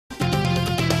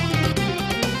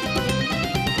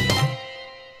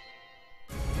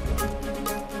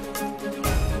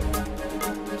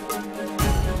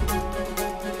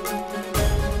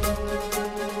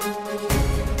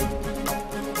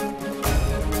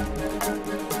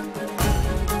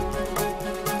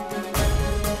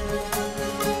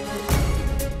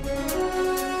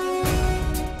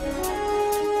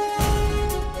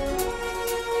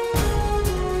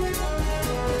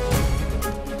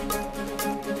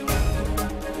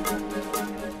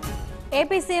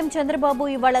AP CM Chandrababu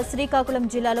ఇవాళ శ్రీకాకుళం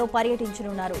జిల్లాలో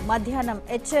పర్యటించనున్నారు. మధ్యాహ్నం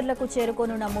ఎచ్చెర్లకు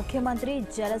చేరుకోనున్న ముఖ్యమంత్రి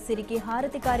జలసిరికి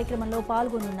హారతి కార్యక్రమంలో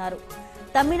పాల్గొనున్నారు.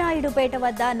 తమ్మినాయుడుపేట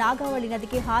వద్ద నాగావళి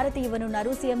నదికి హారతి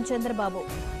ఇవ్వనున్నారు సీఎం చంద్రబాబు.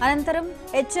 అనంతరం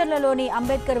ఎచ్చెర్లలోని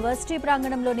అంబేద్కర్ వర్సిటీ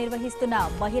ప్రాంగణంలో నిర్వహిస్తున్న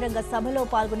బహిరంగ సభలో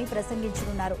పాల్గొని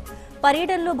ప్రసంగించనున్నారు.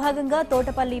 పర్యటనలో భాగంగా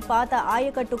తోటపల్లి పాత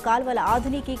ఆయకట్టు కాల్వల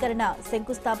ఆధునికీకరణ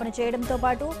శంకుస్థాపన చేయడంతో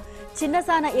పాటు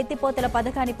చిన్నసాన ఎత్తిపోతల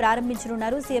పథకాన్ని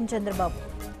ప్రారంభించనున్నారు సీఎం చంద్రబాబు.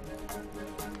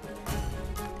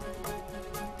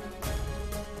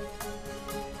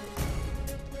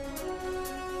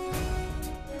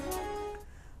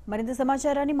 మరింత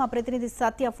సమాచారాన్ని మా ప్రతినిధి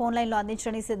సత్య ఫోన్ లైన్ లో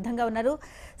అందించడానికి సిద్ధంగా ఉన్నారు.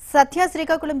 సత్య,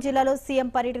 శ్రీకాకుళం జిల్లాలో సీఎం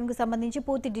పర్యటనకు సంబంధించి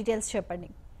పూర్తి డీటెయిల్స్ చెప్పండి.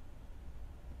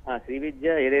 శ్రీ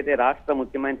విద్య ఏదైతే రాష్ట్ర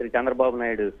ముఖ్యమంత్రి చంద్రబాబు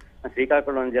నాయుడు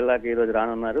శ్రీకాకుళం జిల్లాకి ఈ రోజు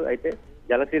రానున్నారు. అయితే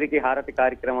జలసిరికి హారతి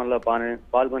కార్యక్రమంలో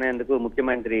పాల్గొనేందుకు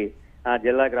ముఖ్యమంత్రి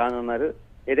జిల్లాకి రానున్నారు.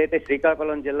 ఏదైతే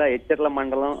శ్రీకాకుళం జిల్లా ఎచ్చెర్ల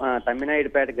మండలం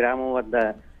తమ్మినాయుడుపేట గ్రామం వద్ద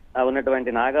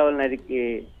ఉన్నటువంటి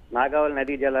నాగావళి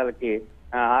నదీ జలాలకి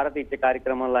హారతి ఇచ్చే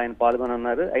కార్యక్రమంలో ఆయన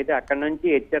పాల్గొనున్నారు. అయితే అక్కడి నుంచి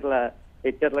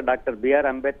ఎచ్చెర్ల డాక్టర్ బిఆర్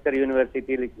అంబేద్కర్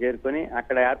యూనివర్సిటీకి చేరుకొని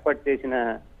అక్కడ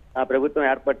ప్రభుత్వం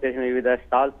ఏర్పాటు చేసిన వివిధ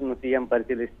స్టాల్స్ ను సీఎం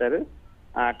పరిశీలిస్తారు.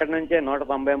 అక్కడి నుంచే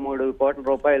 193 కోట్ల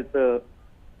రూపాయలతో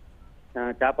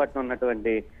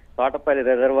చేపట్టనున్నటువంటి తోటపల్లి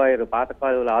రిజర్వాయర్ పాత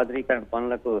కాలువల ఆధునీకరణ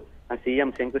పనులకు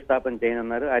సీఎం శంకుస్థాపన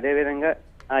చేయనున్నారు. అదేవిధంగా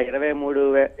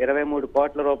 23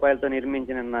 కోట్ల రూపాయలతో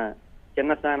నిర్మించిన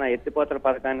చిన్నసాన ఎత్తిపోతల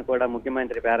పథకాన్ని కూడా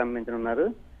ముఖ్యమంత్రి ప్రారంభించనున్నారు.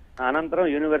 అనంతరం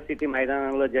యూనివర్సిటీ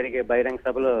మైదానంలో జరిగే బహిరంగ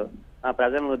సభలో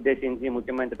ప్రజలను ఉద్దేశించి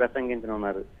ముఖ్యమంత్రి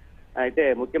ప్రసంగించనున్నారు. అయితే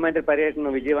ముఖ్యమంత్రి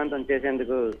పర్యటనను విజయవంతం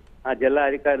చేసేందుకు జిల్లా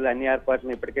అధికారులు అన్ని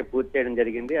ఏర్పాట్లను ఇప్పటికే పూర్తి చేయడం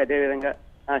జరిగింది. అదేవిధంగా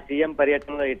సీఎం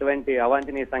పర్యటనలో ఎటువంటి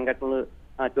అవాంఛనీయ సంఘటనలు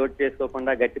చోటు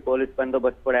చేసుకోకుండా గట్టి పోలీస్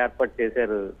బందోబస్తు కూడా ఏర్పాటు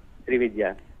చేశారు శ్రీ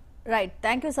విద్య. Right,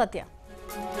 thank you Satya.